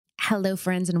Hello,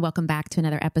 friends, and welcome back to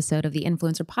another episode of the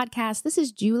Influencer Podcast. This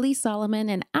is Julie Solomon,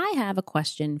 and I have a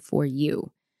question for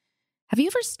you. Have you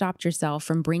ever stopped yourself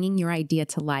from bringing your idea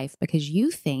to life because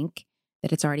you think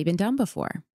that it's already been done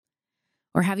before?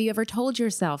 Or have you ever told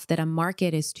yourself that a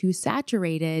market is too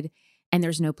saturated and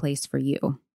there's no place for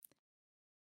you?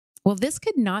 Well, this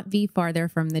could not be farther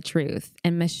from the truth,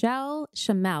 and Michelle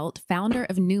Shemilt, founder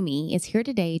of NUMI, is here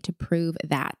today to prove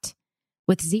that.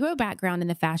 With zero background in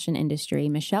the fashion industry,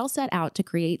 Michelle set out to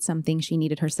create something she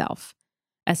needed herself: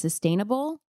 a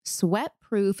sustainable,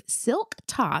 sweat-proof silk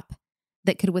top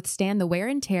that could withstand the wear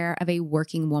and tear of a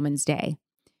working woman's day.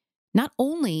 Not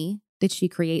only did she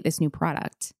create this new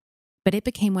product, but it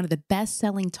became one of the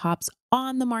best-selling tops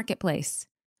on the marketplace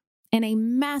in a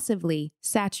massively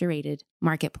saturated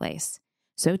marketplace.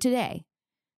 So today,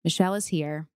 Michelle is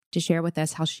here to share with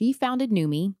us how she founded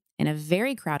NUMI in a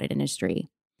very crowded industry,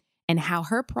 and how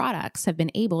her products have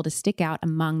been able to stick out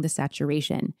among the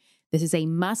saturation. This is a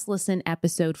must-listen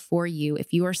episode for you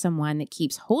if you are someone that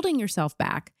keeps holding yourself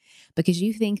back because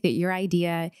you think that your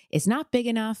idea is not big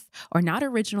enough or not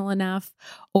original enough,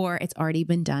 or it's already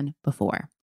been done before.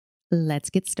 Let's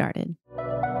get started.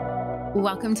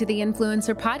 Welcome to the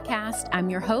Influencer Podcast. I'm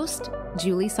your host,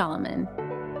 Julie Solomon.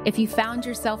 If you found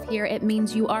yourself here, it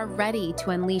means you are ready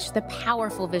to unleash the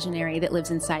powerful visionary that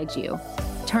lives inside you,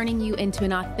 turning you into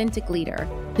an authentic leader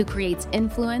who creates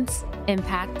influence,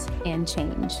 impact, and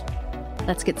change.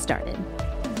 Let's get started.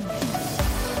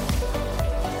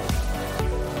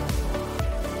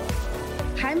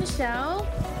 Hi, Michelle.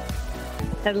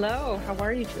 Hello. How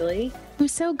are you, Julie? I'm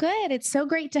so good. It's so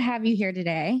great to have you here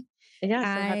today. Yeah,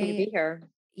 so happy to be here.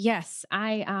 Yes,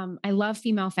 I love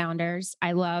female founders.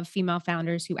 I love female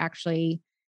founders who actually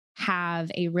have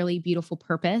a really beautiful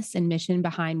purpose and mission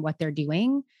behind what they're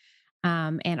doing,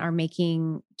 and are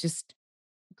making just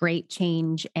great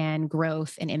change and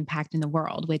growth and impact in the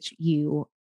world, which you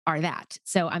are that.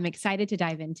 So I'm excited to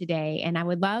dive in today. And I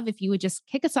would love if you would just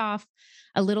kick us off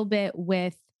a little bit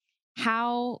with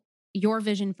how your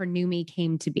vision for NUMI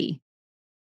came to be.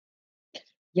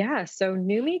 Yeah, so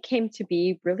NUMI came to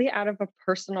be really out of a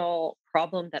personal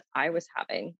problem that I was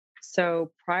having.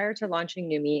 So prior to launching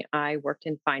NUMI, I worked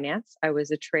in finance. I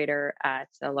was a trader at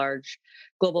a large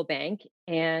global bank,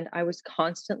 and I was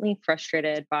constantly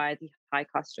frustrated by the high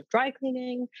cost of dry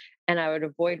cleaning. And I would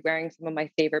avoid wearing some of my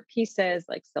favorite pieces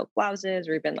like silk blouses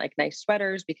or even like nice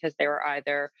sweaters because they were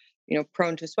either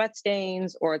prone to sweat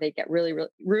stains or they get really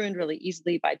ruined really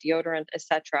easily by deodorant,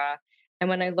 etc. And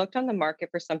when I looked on the market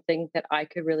for something that I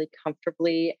could really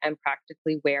comfortably and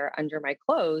practically wear under my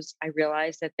clothes, I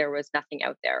realized that there was nothing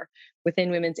out there. Within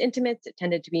women's intimates, it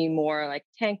tended to be more like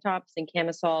tank tops and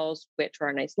camisoles, which are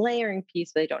a nice layering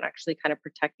piece, so they don't actually kind of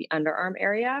protect the underarm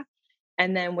area.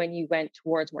 And then when you went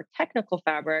towards more technical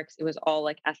fabrics, it was all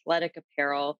like athletic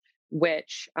apparel,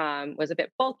 which was a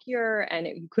bit bulkier and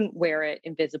you couldn't wear it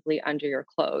invisibly under your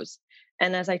clothes.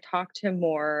 And as I talked to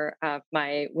more of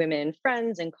my women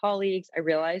friends and colleagues, I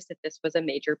realized that this was a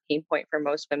major pain point for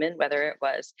most women, whether it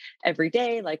was every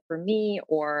day, like for me,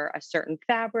 or a certain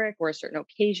fabric or a certain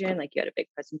occasion, like you had a big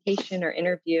presentation or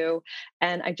interview.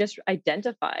 And I just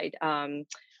identified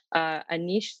a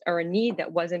niche or a need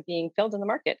that wasn't being filled in the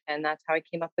market, and that's how I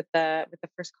came up with the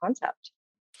first concept.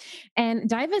 And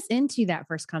dive us into that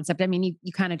first concept. I mean,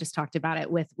 you kind of just talked about it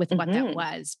with what that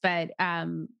was, but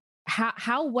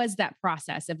how was that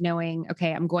process of knowing,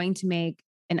 okay, I'm going to make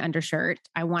an undershirt.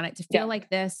 I want it to feel like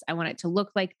this. I want it to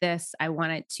look like this. I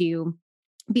want it to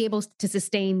be able to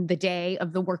sustain the day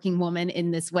of the working woman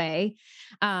in this way.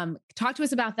 Talk to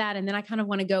us about that. And then I kind of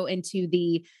want to go into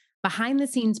the behind the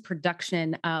scenes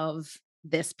production of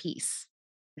this piece.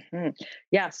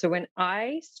 Yeah. So when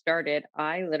I started,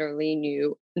 I literally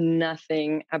knew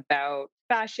nothing about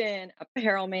fashion,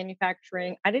 apparel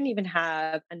manufacturing. I didn't even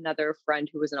have another friend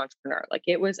who was an entrepreneur. Like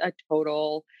it was a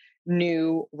total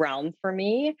new realm for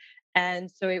me.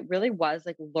 And so it really was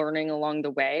like learning along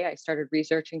the way. I started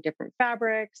researching different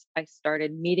fabrics. I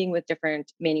started meeting with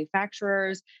different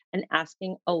manufacturers and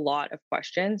asking a lot of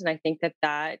questions. And I think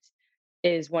that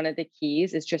is one of the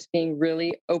keys, is just being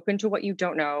really open to what you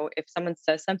don't know. If someone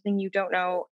says something you don't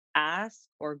know, ask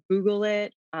or Google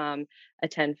it,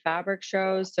 attend fabric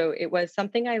shows. So it was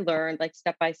something I learned like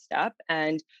step by step.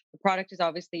 And the product has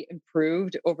obviously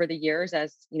improved over the years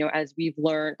as we've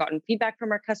gotten feedback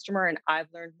from our customer, and I've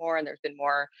learned more, and there's been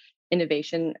more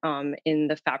innovation in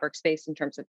the fabric space in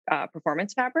terms of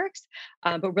performance fabrics.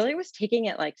 But really was taking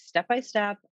it like step by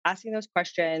step, asking those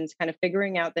questions, kind of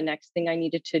figuring out the next thing I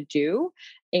needed to do,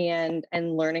 and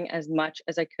learning as much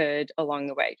as I could along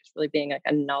the way, just really being like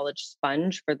a knowledge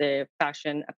sponge for the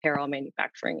fashion apparel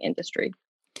manufacturing industry.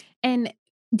 And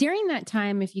During that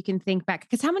time, if you can think back,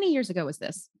 because how many years ago was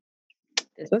this?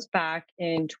 This was back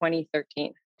in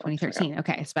 2013, a long time ago. 2013.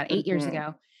 Okay. It's about 8 years Mhm,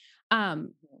 ago.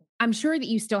 Um, I'm sure that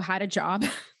you still had a job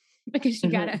because you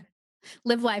got mhm, to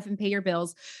live life and pay your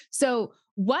bills. So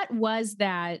what was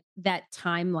that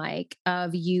time like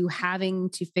of you having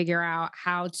to figure out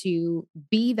how to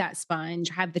be that sponge,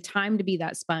 have the time to be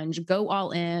that sponge, go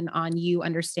all in on you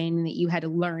understanding that you had to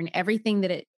learn everything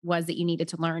that it was that you needed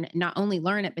to learn, not only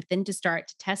learn it, but then to start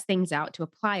to test things out, to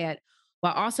apply it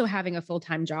while also having a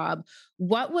full-time job.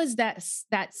 What was that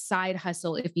side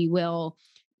hustle, if you will?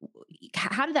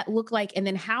 How did that look like? And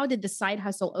then how did the side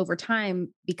hustle over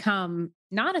time become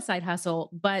not a side hustle,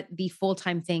 but the full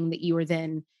time thing that you were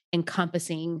then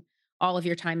encompassing all of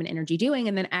your time and energy doing,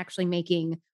 and then actually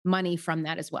making money from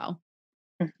that as well?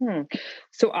 mhm.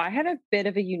 So I had a bit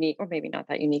of a unique, or maybe not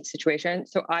that unique situation.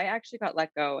 So I actually got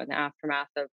let go in the aftermath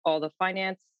of all the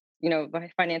the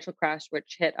financial crash,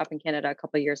 which hit up in Canada a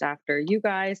couple of years after you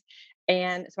guys.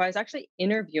 And so I was actually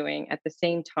interviewing at the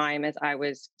same time as I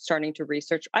was starting to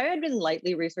research. I had been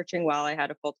lightly researching while I had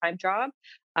a full time job,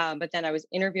 but then I was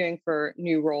interviewing for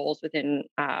new roles within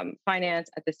finance.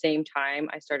 At the same time,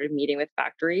 I started meeting with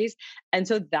factories. And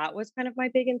so that was kind of my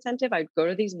big incentive. I'd go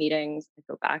to these meetings, I'd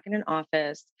go back in an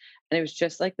office, and it was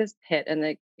just like this pit and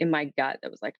like in my gut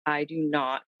that was like, I do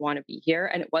not want to be here.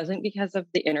 And it wasn't because of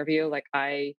the interview. Like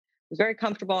I was very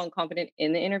comfortable and confident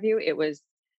in the interview. It was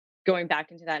going back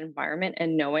into that environment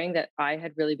and knowing that I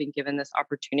had really been given this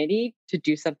opportunity to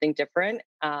do something different.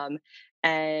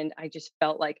 And I just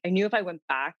felt like I knew if I went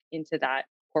back into that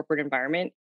corporate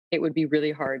environment, it would be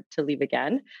really hard to leave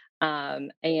again.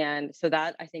 And so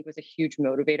that I think was a huge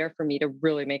motivator for me to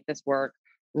really make this work,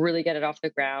 really get it off the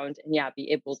ground, and yeah,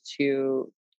 be able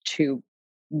to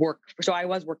work. So I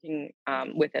was working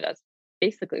with it as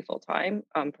basically full time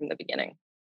from the beginning.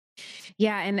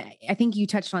 Yeah. And I think you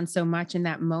touched on so much in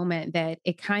that moment that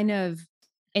it kind of,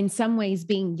 in some ways,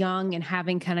 being young and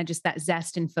having kind of just that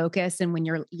zest and focus. And when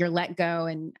you're let go,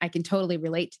 and I can totally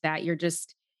relate to that, you're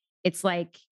just, it's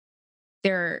like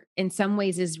there in some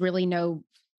ways is really no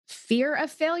fear of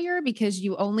failure because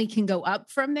you only can go up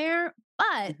from there,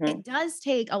 but Hmm. it does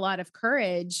take a lot of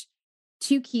courage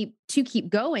to keep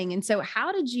going. And so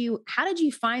how did you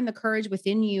find the courage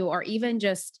within you, or even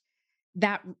just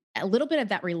that a little bit of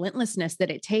that relentlessness that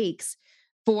it takes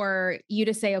for you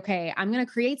to say, okay, I'm going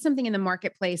to create something in the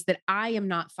marketplace that I am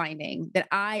not finding, that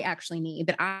I actually need,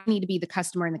 that I need to be the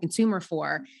customer and the consumer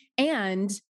for. And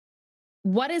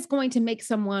what is going to make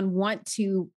someone want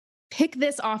to pick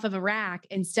this off of a rack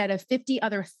instead of 50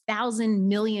 other thousand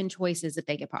million choices that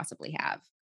they could possibly have?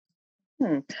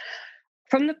 Hmm.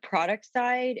 From the product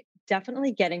side,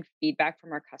 definitely getting feedback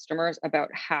from our customers about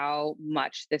how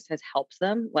much this has helped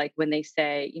them. Like when they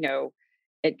say,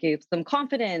 it gives them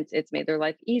confidence, it's made their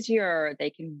life easier, they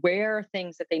can wear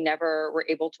things that they never were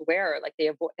able to wear. Like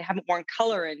they haven't worn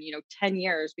color in, 10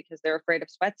 years because they're afraid of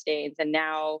sweat stains. And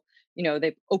now,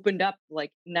 they've opened up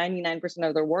like 99%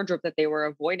 of their wardrobe that they were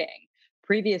avoiding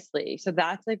previously. So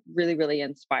that's like really, really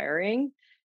inspiring.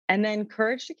 And then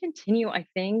courage to continue, I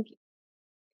think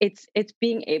it's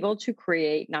being able to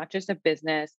create not just a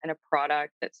business and a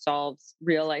product that solves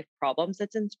real life problems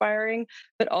that's inspiring,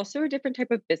 but also a different type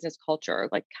of business culture,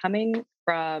 like coming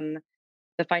from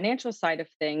the financial side of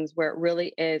things where it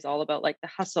really is all about like the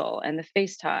hustle and the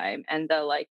FaceTime and the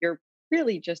like you're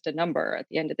really just a number at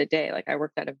the end of the day. Like I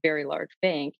worked at a very large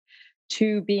bank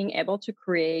to being able to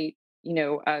create,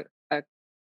 a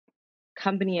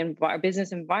company and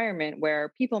business environment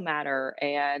where people matter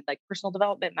and like personal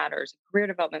development matters, career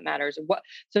development matters.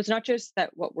 So it's not just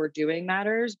that what we're doing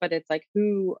matters, but it's like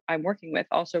who I'm working with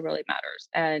also really matters.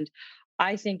 And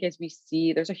I think as we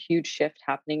see, there's a huge shift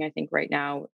happening. I think right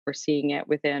now we're seeing it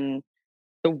within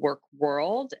the work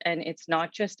world, and it's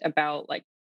not just about like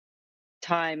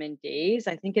time and days.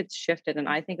 I think it's shifted. And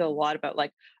I think a lot about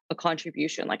like a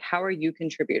contribution, like how are you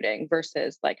contributing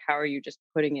versus like how are you just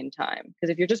putting in time? Because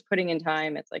if you're just putting in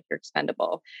time, it's like you're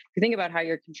expendable. If you think about how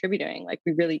you're contributing, like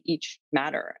we really each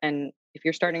matter. And if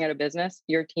you're starting out a business,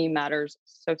 your team matters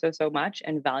so, so, so much.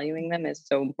 And valuing them is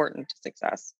so important to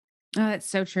success. Oh, that's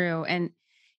so true. And,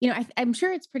 I'm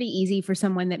sure it's pretty easy for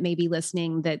someone that may be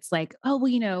listening that's like, oh,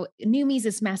 well, Numi's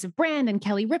this massive brand and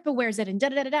Kelly Ripa wears it and da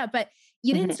da da da. But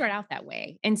you didn't Mhm. start out that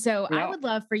way. And so I No. would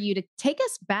love for you to take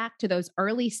us back to those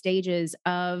early stages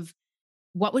of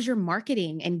what was your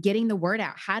marketing and getting the word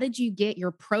out? How did you get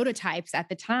your prototypes at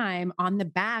the time on the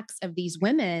backs of these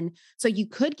women so you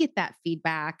could get that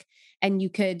feedback and you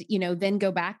could, then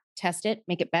go back, test it,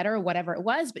 make it better, whatever it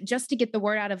was, but just to get the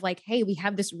word out of like, hey, we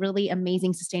have this really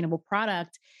amazing sustainable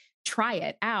product, try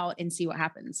it out and see what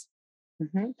happens.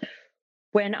 Mhm.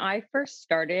 When I first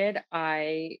started,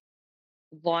 I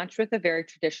launched with a very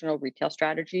traditional retail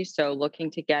strategy. So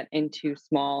looking to get into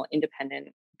small independent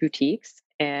boutiques.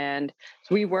 And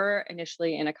so we were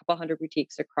initially in a couple hundred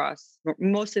boutiques across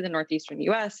mostly the Northeastern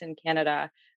US and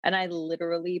Canada. And I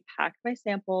literally packed my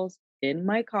samples in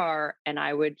my car and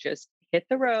I would just hit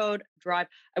the road, drive.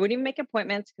 I wouldn't even make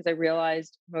appointments because I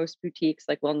realized most boutiques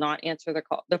like will not answer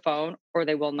the phone, or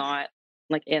they will not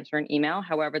like answer an email.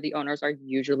 However, the owners are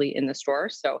usually in the store.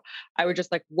 So I would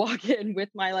just like walk in with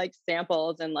my like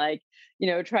samples and like,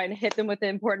 try and hit them with the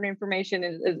important information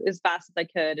as fast as I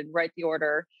could and write the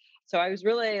order. So I was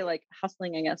really like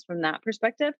hustling, I guess, from that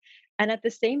perspective. And at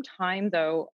the same time,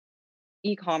 though,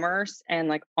 e-commerce and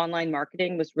like online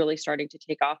marketing was really starting to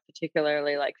take off,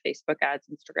 particularly like Facebook ads,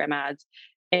 Instagram ads.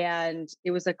 And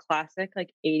it was a classic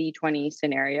like 80-20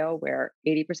 scenario where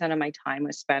 80% of my time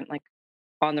was spent like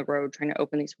on the road trying to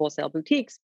open these wholesale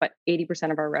boutiques, but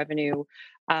 80% of our revenue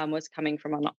was coming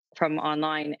from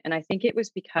online. And I think it was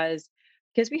because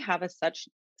we have such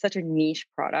a niche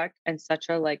product and such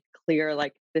a like clear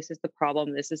like this is the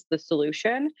problem, this is the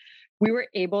solution. We were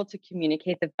able to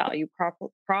communicate the value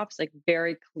props like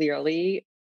very clearly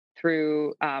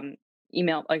through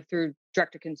email, like through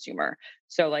direct to consumer.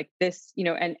 So like this,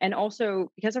 and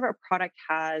also because of our product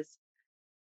has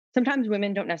sometimes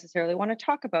women don't necessarily want to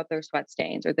talk about their sweat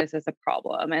stains or this is a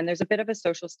problem. And there's a bit of a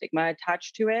social stigma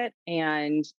attached to it.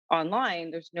 And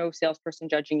online, there's no salesperson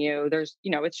judging you.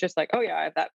 It's just like, oh yeah, I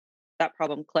have that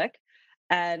problem, click.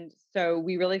 And so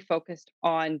we really focused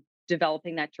on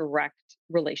developing that direct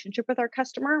relationship with our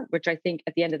customer, which I think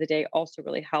at the end of the day also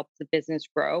really helps the business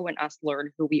grow and us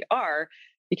learn who we are,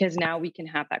 because now we can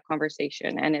have that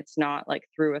conversation and it's not like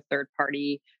through a third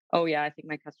party. Oh yeah, I think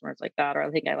my customers like that, or I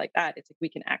think I like that. It's like we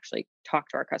can actually talk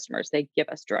to our customers. They give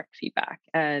us direct feedback.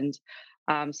 And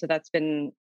so that's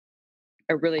been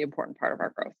a really important part of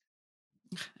our growth.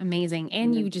 Amazing.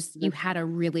 And Mhm. you had a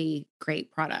really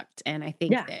great product. And I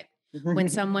think Yeah. that when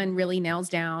someone really nails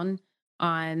down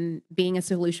on being a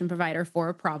solution provider for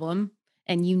a problem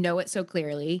and you know it so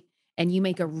clearly and you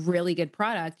make a really good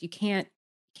product, you can't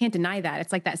deny that.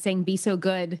 It's like that saying, be so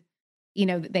good,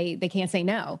 they can't say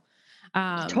no.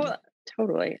 Totally. Um,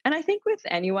 Totally. And I think with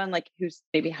anyone like who's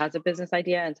maybe has a business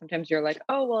idea and sometimes you're like,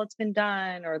 oh, well, it's been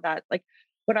done or that, like,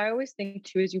 what I always think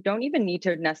too is you don't even need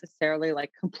to necessarily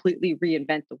like completely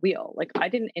reinvent the wheel. Like I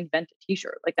didn't invent a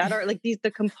t-shirt like that, or like the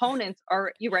components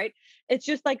are you right. It's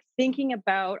just like thinking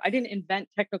about, I didn't invent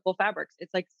technical fabrics.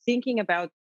 It's like thinking about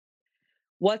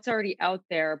what's already out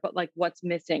there, but like what's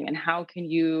missing and how do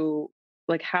you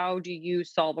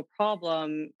solve a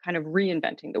problem kind of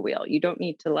reinventing the wheel? You don't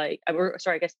need to I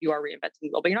guess you are reinventing the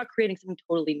wheel, but you're not creating something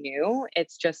totally new.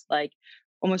 It's just like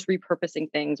almost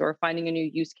repurposing things or finding a new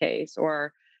use case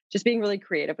or just being really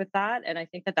creative with that. And I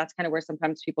think that that's kind of where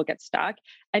sometimes people get stuck.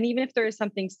 And even if there is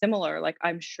something similar, like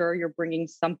I'm sure you're bringing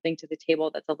something to the table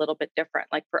that's a little bit different.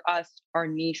 Like for us, our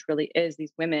niche really is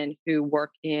these women who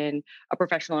work in a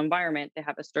professional environment. They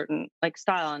have a certain like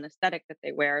style and aesthetic that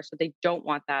they wear. So they don't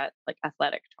want that like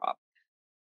athletic top.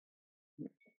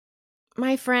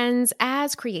 My friends,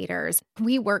 as creators,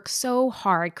 we work so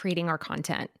hard creating our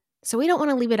content. So we don't want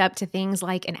to leave it up to things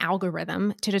like an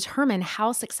algorithm to determine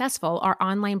how successful our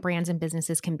online brands and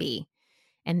businesses can be.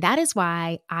 And that is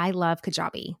why I love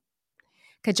Kajabi.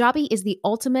 Kajabi is the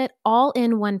ultimate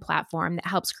all-in-one platform that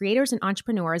helps creators and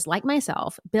entrepreneurs like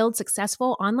myself build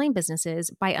successful online businesses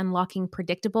by unlocking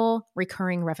predictable,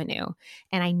 recurring revenue.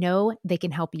 And I know they can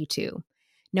help you too.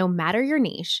 No matter your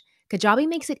niche, Kajabi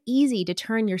makes it easy to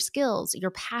turn your skills,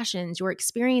 your passions, your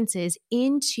experiences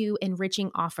into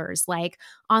enriching offers like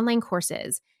online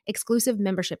courses, exclusive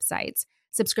membership sites,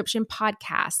 subscription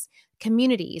podcasts,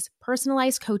 communities,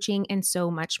 personalized coaching, and so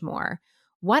much more.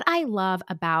 What I love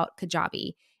about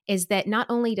Kajabi is that not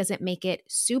only does it make it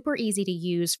super easy to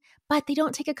use, but they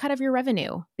don't take a cut of your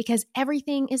revenue because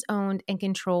everything is owned and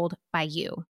controlled by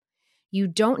you. You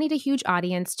don't need a huge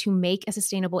audience to make a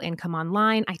sustainable income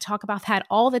online. I talk about that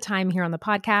all the time here on the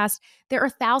podcast. There are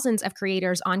thousands of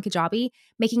creators on Kajabi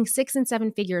making 6 and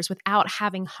 7 figures without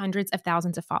having hundreds of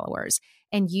thousands of followers,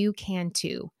 and you can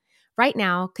too. Right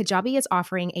now, Kajabi is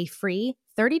offering a free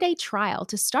 30-day trial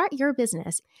to start your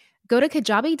business. Go to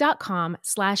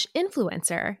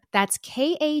kajabi.com/influencer. That's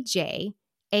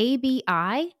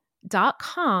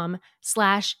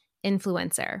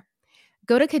KAJABI.com/influencer.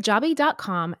 Go to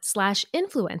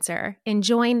kajabi.com/influencer and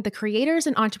join the creators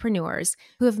and entrepreneurs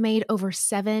who have made over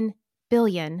 $7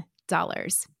 billion.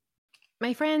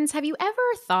 My friends, have you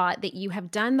ever thought that you have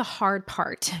done the hard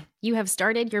part? You have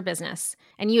started your business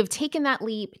and you have taken that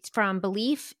leap from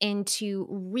belief into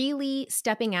really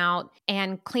stepping out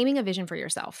and claiming a vision for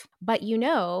yourself. But you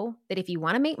know that if you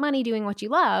want to make money doing what you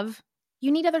love,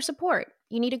 you need other support.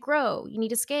 You need to grow. You need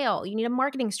to scale. You need a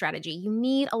marketing strategy. You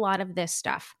need a lot of this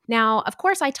stuff. Now, of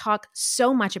course, I talk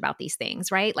so much about these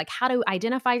things, right? Like how to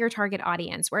identify your target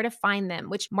audience, where to find them,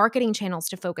 which marketing channels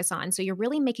to focus on. So you're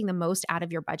really making the most out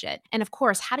of your budget. And of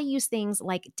course, how to use things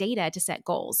like data to set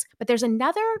goals. But there's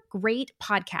another great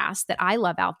podcast that I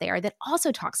love out there that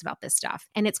also talks about this stuff.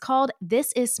 And it's called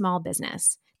This is Small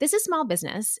Business. This is Small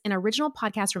Business, an original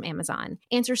podcast from Amazon,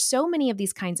 answers so many of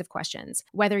these kinds of questions.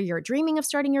 Whether you're dreaming of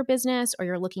starting your business or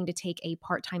you're looking to take a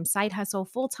part-time side hustle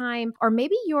full-time, or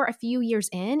maybe you're a few years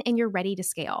in and you're ready to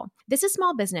scale. This is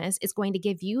Small Business is going to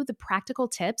give you the practical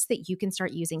tips that you can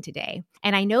start using today.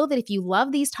 And I know that if you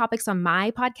love these topics on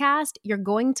my podcast, you're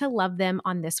going to love them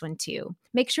on this one too.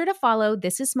 Make sure to follow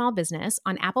This is Small Business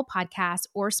on Apple Podcasts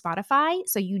or Spotify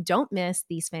so you don't miss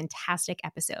these fantastic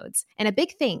episodes. And a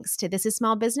big thanks to This is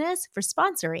Small Business for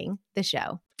sponsoring the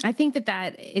show. I think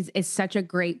that is such a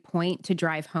great point to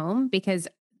drive home, because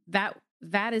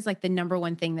that is like the number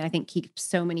one thing that I think keeps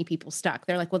so many people stuck.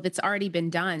 They're like, well, it's already been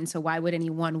done. So why would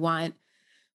anyone want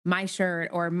my shirt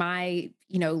or my,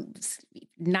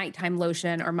 nighttime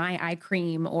lotion or my eye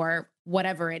cream or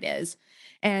whatever it is?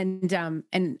 And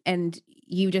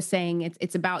you just saying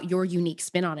it's about your unique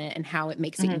spin on it and how it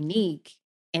makes it unique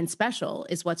and special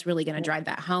is what's really going to drive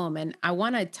that home. And I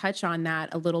want to touch on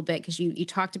that a little bit because you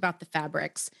talked about the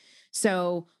fabrics.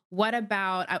 So what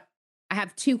about, I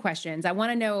have two questions. I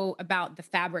want to know about the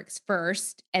fabrics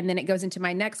first, and then it goes into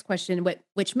my next question,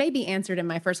 which may be answered in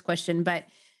my first question, but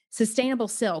sustainable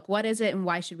silk, what is it and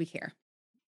why should we care?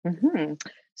 hmm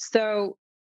So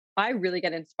I really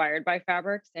get inspired by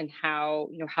fabrics and how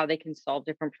they can solve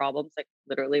different problems. Like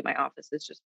literally my office is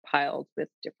just piled with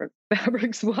different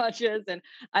fabric swatches. And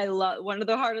I love one of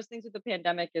the hardest things with the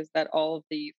pandemic is that all of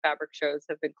the fabric shows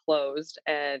have been closed.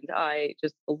 And I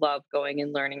just love going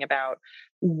and learning about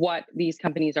what these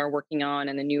companies are working on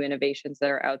and the new innovations that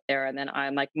are out there. And then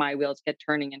I'm like, my wheels get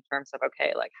turning in terms of,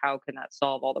 okay, like how can that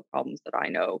solve all the problems that I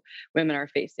know women are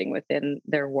facing within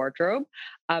their wardrobe?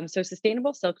 So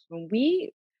sustainable silks,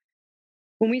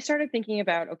 when we started thinking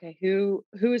about, okay, who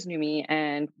is Numi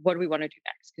and what do we want to do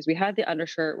next, because we had the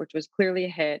undershirt, which was clearly a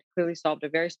hit, clearly solved a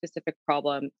very specific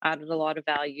problem, added a lot of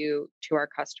value to our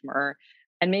customer.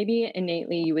 And maybe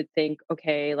innately you would think,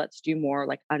 okay, let's do more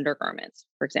like undergarments,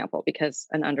 for example, because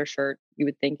an undershirt you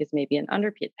would think is maybe an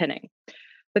underpinning.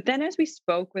 But then as we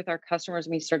spoke with our customers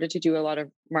and we started to do a lot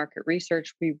of market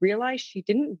research, we realized she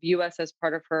didn't view us as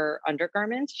part of her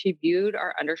undergarments. She viewed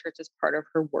our undershirts as part of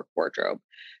her work wardrobe.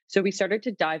 So we started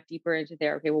to dive deeper into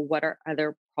there. Okay, well, what are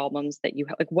other problems that you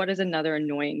have? Like, what is another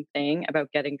annoying thing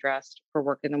about getting dressed for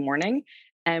work in the morning?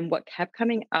 And what kept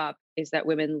coming up is that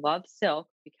women love silk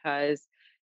because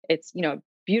it's,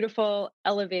 beautiful,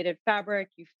 elevated fabric.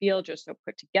 You feel just so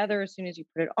put together as soon as you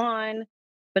put it on.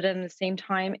 But at the same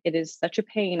time, it is such a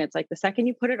pain. It's like the second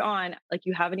you put it on, like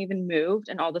you haven't even moved,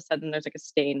 and all of a sudden there's like a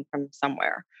stain from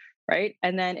somewhere. Right.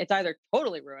 And then it's either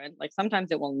totally ruined, like sometimes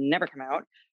it will never come out,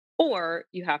 or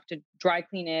you have to dry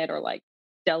clean it or like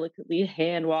delicately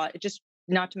hand wash it, just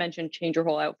not to mention change your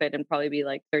whole outfit and probably be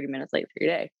like 30 minutes late for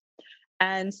your day.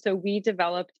 And so we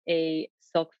developed a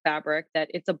silk fabric that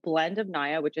it's a blend of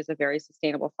Naya, which is a very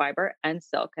sustainable fiber, and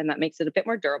silk. And that makes it a bit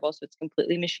more durable. So it's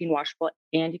completely machine washable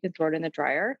and you can throw it in the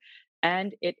dryer.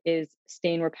 And it is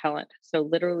stain repellent. So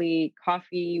literally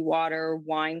coffee, water,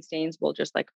 wine stains will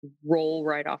just like roll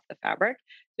right off the fabric.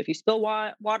 So if you spill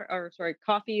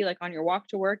coffee like on your walk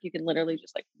to work, you can literally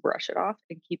just like brush it off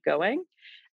and keep going,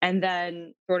 and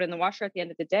then throw it in the washer at the end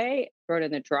of the day, throw it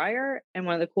in the dryer. And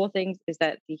one of the cool things is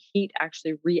that the heat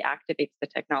actually reactivates the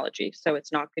technology. So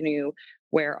it's not going to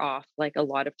wear off like a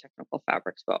lot of technical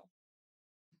fabrics will.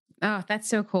 Oh, that's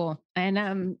so cool.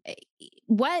 And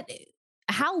what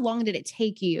how long did it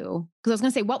take you? Because I was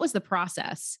going to say, what was the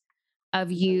process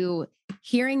of you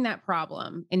hearing that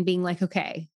problem and being like,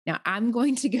 okay, now I'm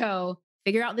going to go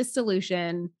figure out this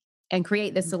solution and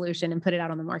create this solution and put it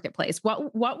out on the marketplace?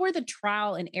 What were the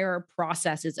trial and error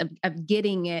processes of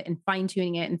getting it and fine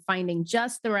tuning it and finding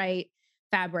just the right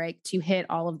fabric to hit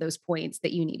all of those points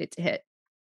that you needed to hit?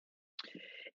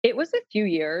 It was a few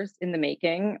years in the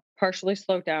making, partially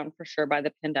slowed down for sure by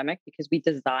the pandemic because we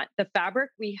designed the fabric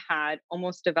we had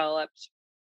almost developed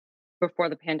before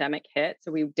the pandemic hit.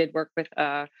 So we did work with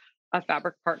a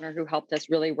fabric partner who helped us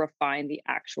really refine the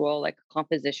actual like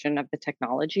composition of the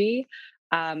technology.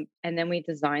 And then we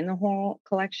designed the whole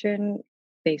collection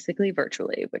basically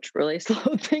virtually, which really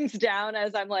slowed things down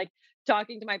as I'm like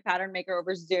talking to my pattern maker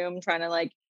over Zoom, trying to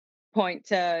like point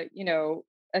to,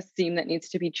 a seam that needs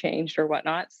to be changed or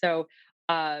whatnot. So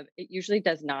it usually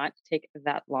does not take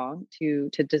that long to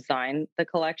design the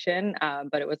collection,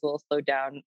 but it was a little slowed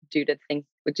down due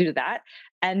to that.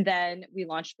 And then we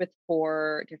launched with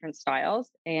 4 different styles.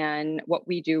 And what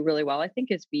we do really well, I think,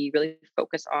 is we really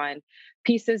focus on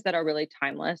pieces that are really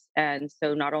timeless. And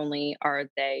so not only are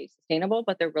they sustainable,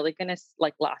 but they're really going to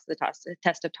like last the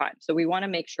test of time. So we want to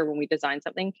make sure when we design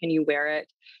something, can you wear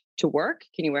it to work?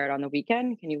 Can you wear it on the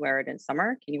weekend? Can you wear it in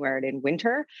summer? Can you wear it in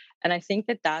winter? And I think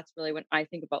that that's really when I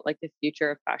think about like the future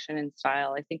of fashion and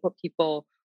style. I think what people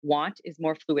want is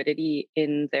more fluidity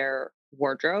in their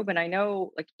wardrobe. And I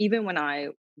know like even when I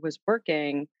was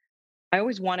working, I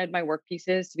always wanted my work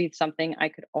pieces to be something I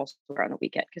could also wear on the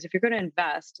weekend. Because if you're going to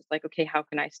invest, it's like, okay, how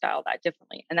can I style that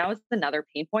differently? And that was another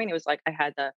pain point. It was like I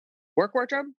had the work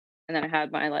wardrobe and then I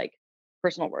had my like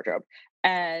personal wardrobe.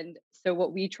 And so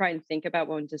what we try and think about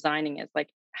when designing is like,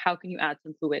 how can you add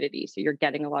some fluidity so you're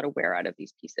getting a lot of wear out of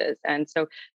these pieces? And so,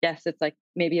 yes, it's like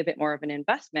maybe a bit more of an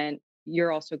investment.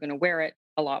 You're also going to wear it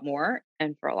a lot more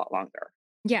and for a lot longer.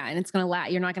 Yeah, and it's gonna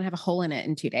you're not gonna have a hole in it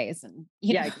in 2 days, and,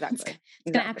 Yeah, it's exactly. gonna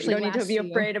Exactly. You actually don't need to last be you.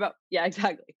 afraid about, yeah,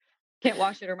 exactly. Can't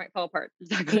wash it or it might fall apart.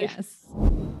 Exactly. Yes.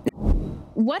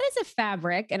 What is a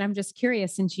fabric, and I'm just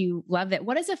curious since you love it,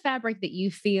 what is a fabric that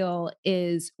you feel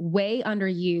is way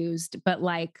underused, but,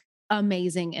 like,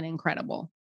 amazing and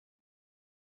incredible?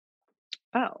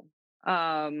 Oh,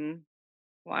 um,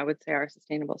 well, I would say our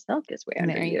sustainable silk is way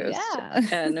There you underused yeah.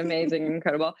 and amazing,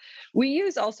 incredible. We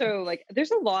use also like there's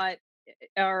a lot.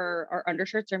 Our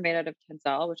undershirts are made out of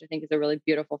tencel, which I think is a really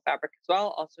beautiful fabric as well.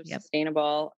 Also Yep.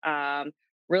 sustainable,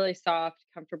 really soft,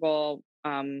 comfortable,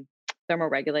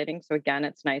 thermoregulating. So again,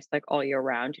 it's nice like all year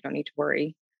round. You don't need to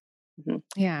worry. Mhm.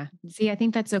 Yeah. See, I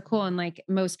think that's so cool, and, like,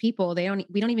 most people,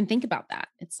 we don't even think about that.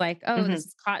 It's like, "Oh, Mhm. this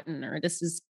is cotton," or "This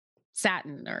is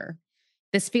satin," or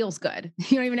 "This feels good."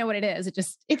 You don't even know what it is. It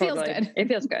feels Totally. good. It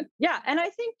feels good. Yeah. And I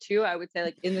think too, I would say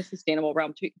like in the sustainable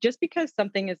realm too, just because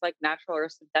something is like natural or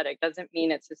synthetic doesn't mean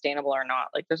it's sustainable or not.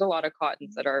 Like there's a lot of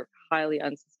cottons that are highly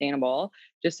unsustainable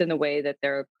just in the way that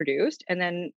they're produced. And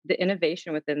then the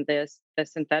innovation within the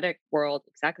synthetic world,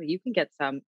 exactly, you can get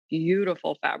some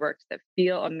beautiful fabrics that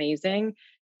feel amazing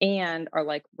and are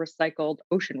like recycled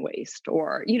ocean waste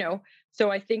or, so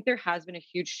I think there has been a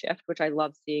huge shift, which I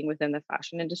love seeing within the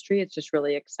fashion industry. It's just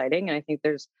really exciting. And I think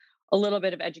there's a little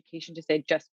bit of education to say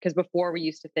just because before we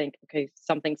used to think, okay,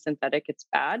 something synthetic, it's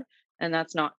bad. And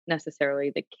that's not necessarily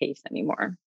the case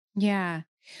anymore. Yeah.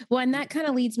 Well, and that kind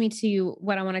of leads me to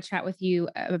what I want to chat with you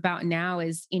about now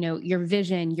is, your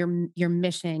vision, your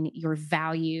mission, your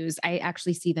values. I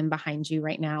actually see them behind you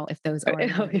right now if those are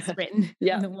the Oh, words yeah. written on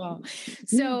Yeah. the wall.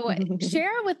 So,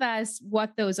 share with us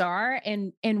what those are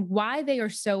and why they are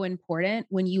so important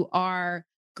when you are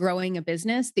growing a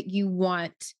business that you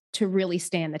want to really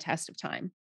stand the test of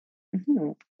time.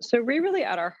 Mhm. So we really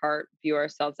at our heart view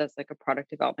ourselves as like a product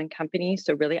development company.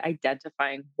 So really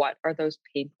identifying what are those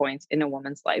pain points in a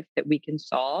woman's life that we can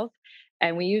solve.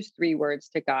 And we use 3 words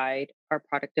to guide our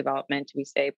product development. We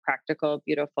say practical,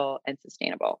 beautiful, and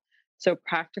sustainable. So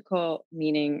practical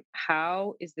meaning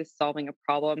how is this solving a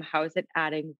problem? How is it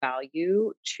adding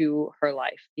value to her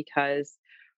life? Because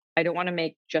I don't want to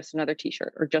make just another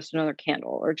t-shirt or just another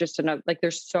candle or just another like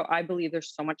I believe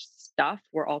there's so much stuff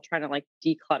we're all trying to like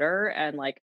declutter and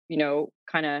like,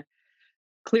 kind of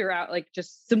clear out like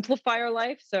just simplify our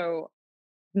life. So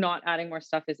not adding more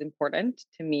stuff is important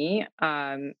to me.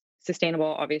 Sustainable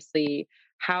obviously,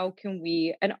 how can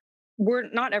we and we're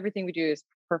not everything we do is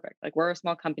perfect. Like we're a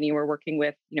small company, we're working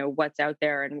with, what's out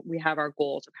there and we have our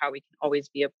goals of how we can always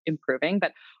be improving,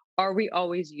 but are we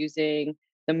always using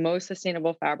the most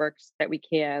sustainable fabrics that we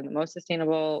can, the most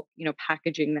sustainable,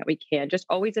 packaging that we can, just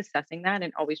always assessing that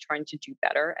and always trying to do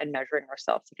better and measuring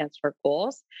ourselves against our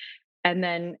goals. And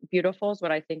then beautiful is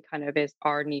what I think kind of is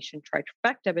our niche and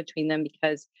trifecta between them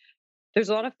because there's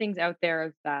a lot of things out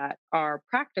there that are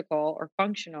practical or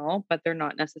functional, but they're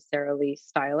not necessarily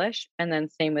stylish. And then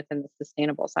same within the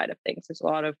sustainable side of things. There's a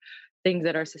lot of things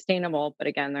that are sustainable, but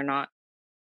again, they're not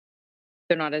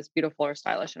as beautiful or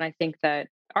stylish. And I think that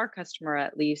our customer,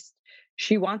 at least,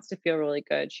 she wants to feel really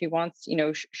good. She wants,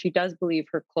 she does believe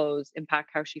her clothes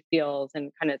impact how she feels,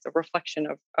 and kind of it's a reflection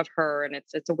of her, and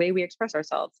it's a way we express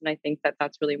ourselves. And I think that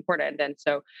that's really important. And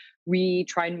so we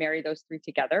try and marry those 3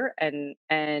 together,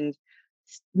 and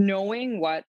knowing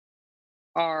what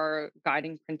our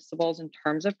guiding principles in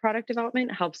terms of product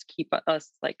development helps keep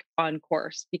us like on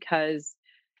course because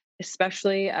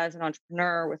especially as an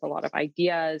entrepreneur with a lot of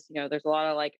ideas, there's a lot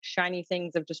of like shiny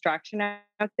things of distraction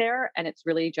out there. And it's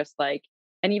really just like,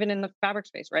 and even in the fabric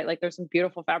space, right? Like there's some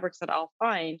beautiful fabrics that I'll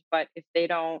find, but if they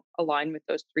don't align with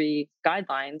those three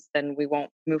guidelines, then we won't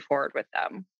move forward with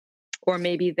them. Or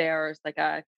maybe there's like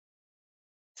a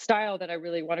style that I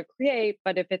really want to create,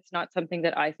 but if it's not something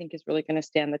that I think is really going to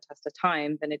stand the test of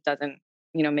time, then it doesn't,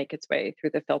 make its way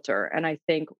through the filter. And I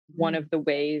think one Mm. of the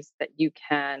ways that you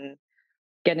can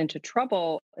get into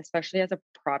trouble, especially as a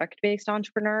product based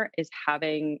entrepreneur, is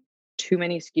having too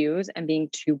many SKUs and being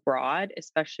too broad,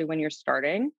 especially when you're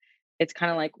starting. It's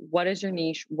kind of like, what is your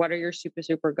niche? What are you super,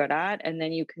 super good at? And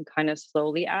then you can kind of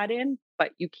slowly add in,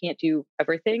 but you can't do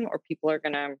everything, or people are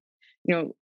going to, you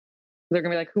know, they're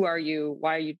going to be like, who are you?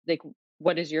 Why are you like,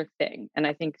 what is your thing? And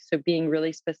I think so being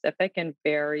really specific and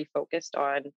very focused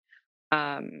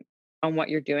um, on what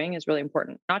you're doing is really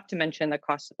important. Not to mention the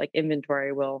cost of like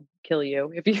inventory will kill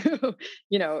you if you,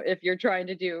 if you're trying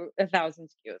to do 1,000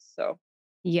 SKUs. So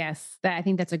Yes, I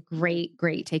think that's a great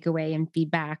takeaway and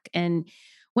feedback. And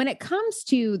when it comes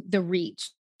to the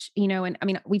reach, and I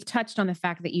mean, we've touched on the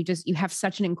fact that you have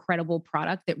such an incredible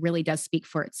product that really does speak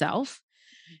for itself.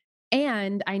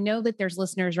 And I know that there's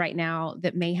listeners right now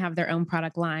that may have their own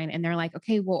product line and they're like,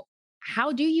 okay, well,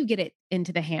 how do you get it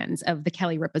into the hands of the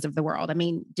Kelly Ripas of the world? I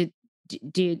mean,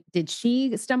 did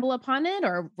she stumble upon it,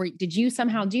 or did you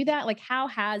somehow do that? Like, how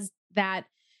has that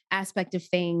aspect of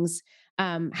things,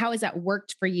 how has that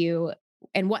worked for you?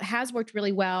 And what has worked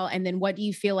really well? And then what do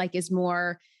you feel like is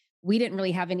more, we didn't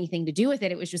really have anything to do with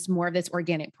it. It was just more of this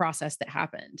organic process that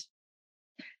happened.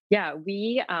 yeah,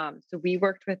 we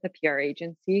worked with a PR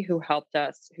agency who helped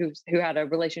us, who had a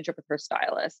relationship with her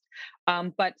stylist.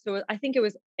 But so I think it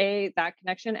was A, that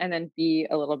connection, and then B,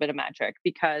 a little bit of magic,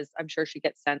 because I'm sure she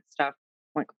gets sent stuff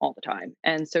like all the time.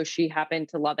 And so she happened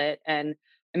to love it. And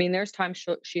I mean, there's times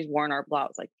she's worn our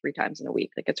blouse like 3 times in a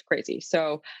week. Like it's crazy.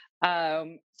 So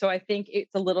I think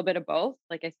it's a little bit of both.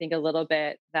 Like I think a little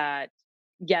bit that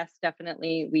yes,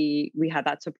 definitely we had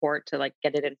that support to like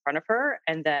get it in front of her,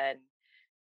 and then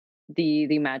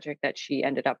the magic that she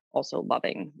ended up also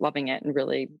loving it, and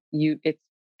really it's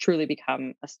truly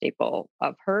become a staple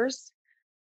of hers.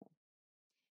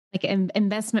 Like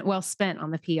investment well spent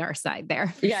on the PR side there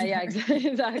for Yeah, yeah, sure.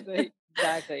 exactly. No,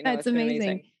 That's it's been amazing.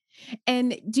 amazing.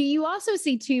 And do you also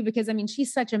see too, because I mean,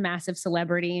 she's such a massive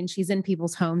celebrity and she's in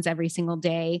people's homes every single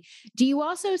day. Do you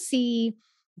also see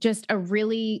just a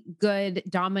really good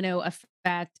domino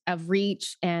effect of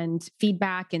reach and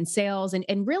feedback and sales and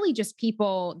really just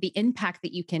people, the impact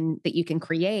that you can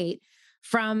create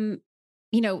from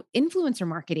influencer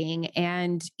marketing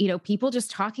and people just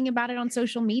talking about it on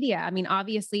social media? I mean,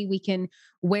 obviously we can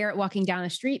wear it walking down the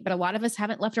street, but a lot of us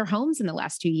haven't left our homes in the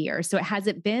last 2 years. So it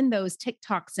hasn't been those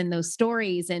TikToks and those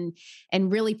stories and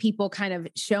really people kind of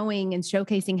showing and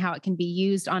showcasing how it can be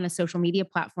used on a social media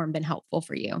platform been helpful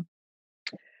for you?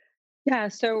 Yeah,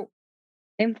 so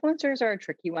influencers are a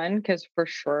tricky one because for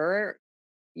sure,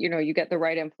 you get the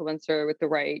right influencer with the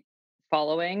right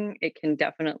following, it can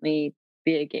definitely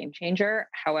be a game changer.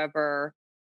 However,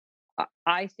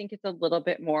 I think it's a little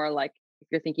bit more like if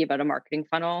you're thinking about a marketing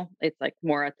funnel, it's like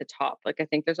more at the top. Like I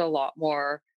think there's a lot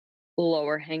more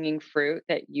lower hanging fruit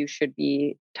that you should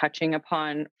be touching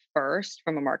upon first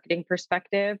from a marketing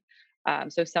perspective.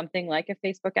 So something like a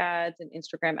Facebook ads and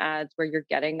Instagram ads where you're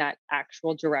getting that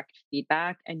actual direct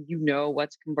feedback and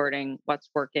what's converting, what's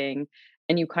working,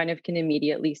 and you kind of can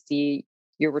immediately see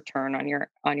your return on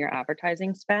your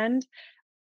advertising spend.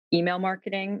 Email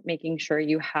marketing, making sure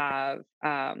you have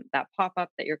that pop up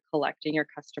that you're collecting your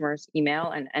customers'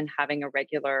 email and having a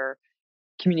regular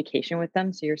communication with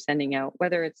them. So you're sending out,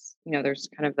 whether it's, there's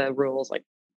kind of the rules, like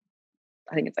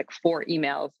I think it's like 4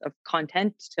 emails of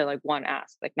content to like one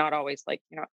ask, like not always like,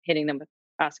 hitting them with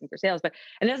asking for sales, but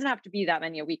it doesn't have to be that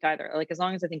many a week either. Like as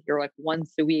long as I think you're like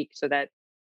once a week so that,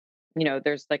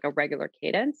 there's like a regular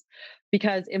cadence,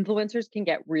 because influencers can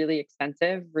get really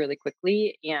expensive really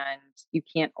quickly and you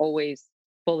can't always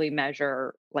fully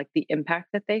measure like the impact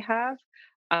that they have.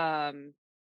 Um,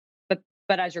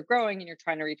 but as you're growing and you're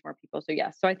trying to reach more people, so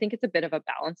yes, so I think it's a bit of a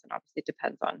balance, and obviously it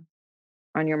depends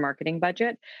on your marketing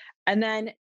budget. And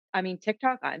then, I mean,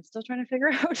 TikTok, I'm still trying to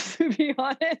figure out, to be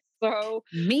honest. So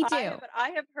Me I too. have, I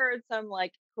have heard some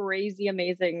like crazy,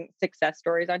 amazing success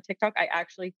stories on TikTok. I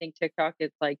actually think TikTok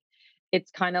is like, it's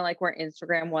kind of like where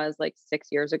Instagram was like 6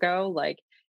 years ago. Like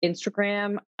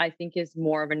Instagram, I think is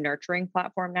more of a nurturing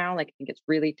platform now. Like I think it's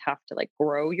really tough to like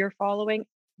grow your following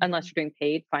unless you're doing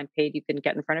paid. Find paid, you can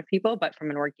get in front of people. But from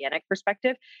an organic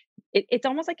perspective, it's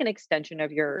almost like an extension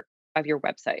of your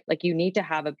website. Like you need to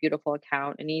have a beautiful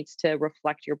account. It needs to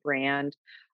reflect your brand.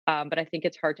 But I think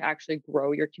it's hard to actually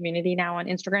grow your community now on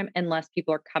Instagram unless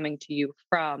people are coming to you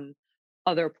from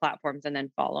other platforms and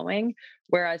then following.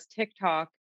 Whereas TikTok,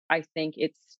 I think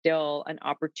it's still an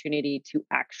opportunity to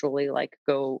actually like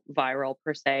go viral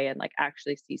per se and like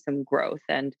actually see some growth.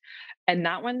 And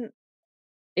that one,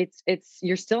 it's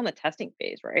you're still in the testing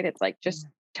phase, right? It's like just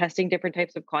testing different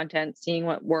types of content, seeing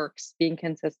what works, being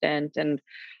consistent.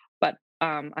 But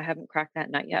I haven't cracked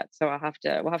that nut yet. So we'll have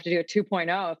to do a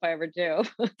 2.0 if I ever do.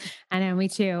 I know, me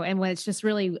too. And when it's just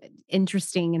really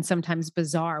interesting and sometimes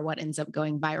bizarre what ends up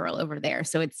going viral over there.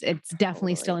 So it's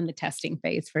definitely still Totally. in the testing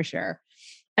phase for sure.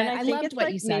 And I I think loved it's what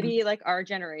like you said. maybe like our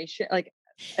generation, like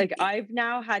I've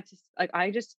now had to I'm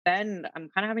kind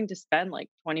of having to spend like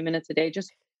 20 minutes a day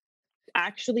just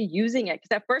actually using it. Cause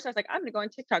at first I was like, I'm gonna go on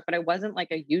TikTok, but I wasn't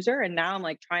like a user. And now I'm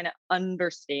like trying to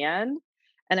understand.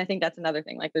 And I think that's another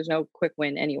thing. Like there's no quick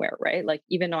win anywhere, right? Like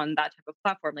even on that type of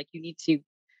platform, like you need to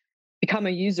become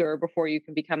a user before you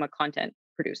can become a content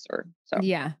producer. So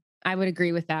Yeah, I would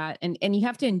agree with that. And you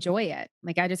have to enjoy it.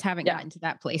 Like I just haven't yeah, gotten to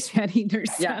that place yet either.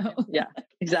 yeah, So yeah,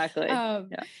 exactly. um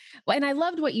Yeah. well, and I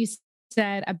loved what you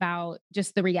said about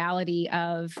just the reality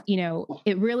of,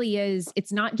 it really is,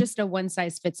 it's not just a one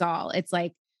size fits all. It's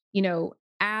like,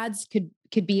 ads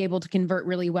could be able to convert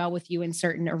really well with you in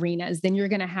certain arenas. Then you're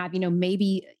going to have,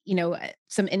 maybe,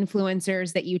 some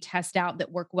influencers that you test out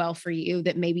that work well for you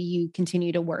that maybe you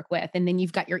continue to work with. And then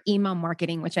you've got your email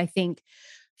marketing, which I think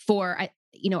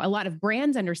a lot of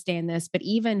brands understand this, but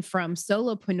even from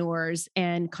solopreneurs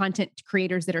and content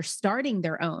creators that are starting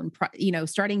their own,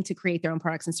 starting to create their own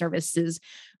products and services,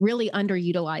 really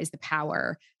underutilize the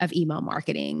power of email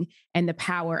marketing and the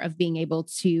power of being able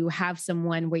to have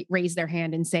someone raise their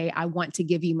hand and say, I want to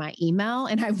give you my email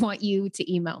and I want you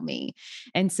to email me.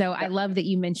 And so I Yeah. love that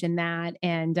you mentioned that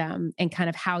and kind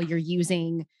of how you're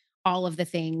using all of the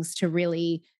things to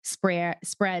really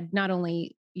spread not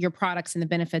only your products and the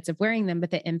benefits of wearing them, but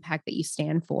the impact that you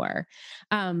stand for.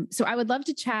 So I would love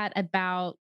to chat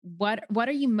about what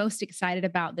are you most excited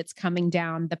about that's coming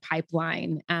down the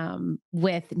pipeline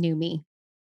with NUMI?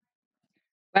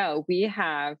 Well, we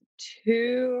have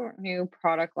two new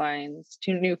product lines,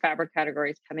 two new fabric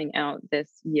categories coming out this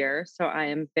year. So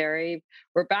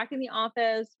we're back in the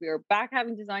office. We are back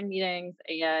having design meetings.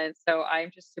 And so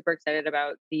I'm just super excited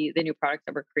about the new products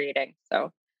that we're creating.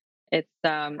 So it's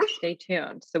stay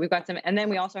tuned. So we've got some, and then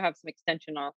we also have some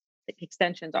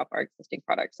extensions off our existing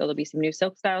products. So there'll be some new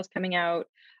silk styles coming out,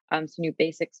 some new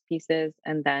basics pieces,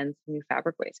 and then some new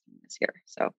fabric waves coming this year.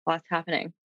 So lots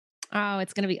happening. Oh,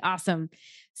 it's going to be awesome.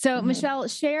 So, Mhm. Michelle,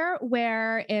 share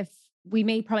where, if we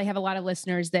may probably have a lot of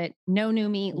listeners that know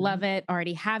NUMI, love it,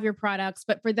 already have your products,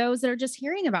 but for those that are just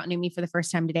hearing about NUMI for the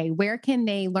first time today, where can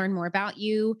they learn more about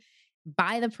you,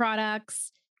 buy the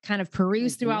products, kind of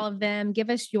peruse through Mhm. all of them? Give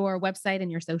us your website and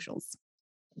your socials.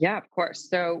 Yeah, of course.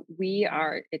 So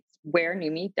it's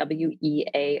wearnumi,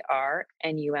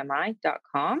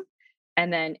 wearnumi.com.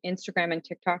 And then Instagram and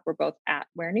TikTok, we're both at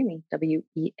wearnumi,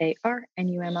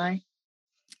 wearnumi.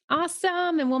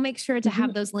 Awesome. And we'll make sure to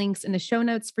have those links in the show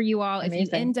notes for you all. If you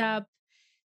Amazing. end up,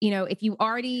 if you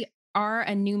already are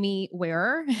a NUMI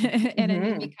wearer and a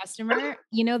NUMI Mhm. customer,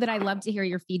 you know that I love to hear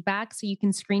your feedback. So you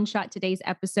can screenshot today's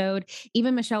episode.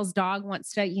 Even Michelle's dog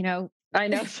wants to, I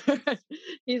know.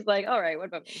 He's like, all right, what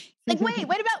about me? like, wait,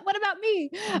 what about me?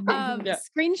 Yeah.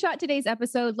 Screenshot today's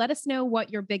episode. Let us know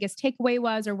what your biggest takeaway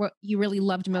was or what you really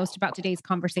loved most about today's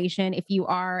conversation. If you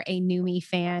are a NUMI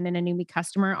fan and a NUMI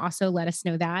customer, also let us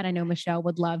know that. I know Michelle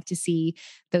would love to see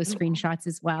those screenshots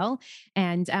as well.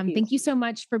 And Please. thank you so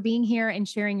much for being here and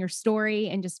sharing your story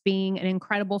and just being an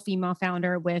incredible female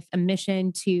founder with a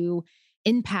mission to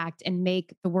impact and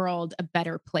make the world a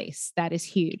better place. That is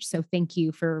huge. So thank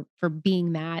you for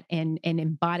being that and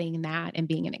embodying that and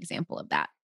being an example of that.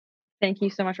 Thank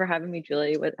you so much for having me,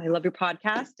 Julie. I love your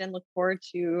podcast and look forward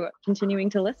to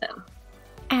continuing to listen.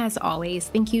 As always,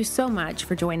 thank you so much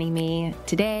for joining me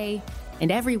today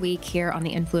and every week here on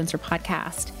the Influencer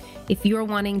Podcast. If you're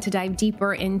wanting to dive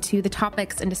deeper into the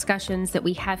topics and discussions that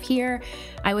we have here,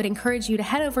 I would encourage you to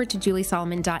head over to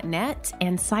juliesolomon.net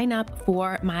and sign up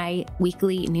for my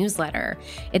weekly newsletter.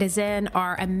 It is in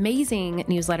our amazing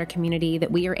newsletter community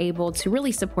that we are able to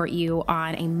really support you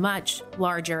on a much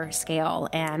larger scale.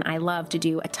 And I love to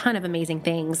do a ton of amazing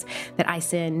things that I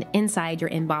send inside your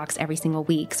inbox every single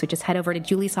week. So just head over to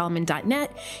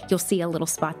juliesolomon.net. You'll see a little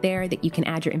spot there that you can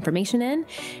add your information in,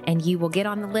 and you will get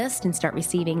on the list and start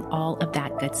receiving all of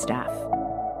that good stuff.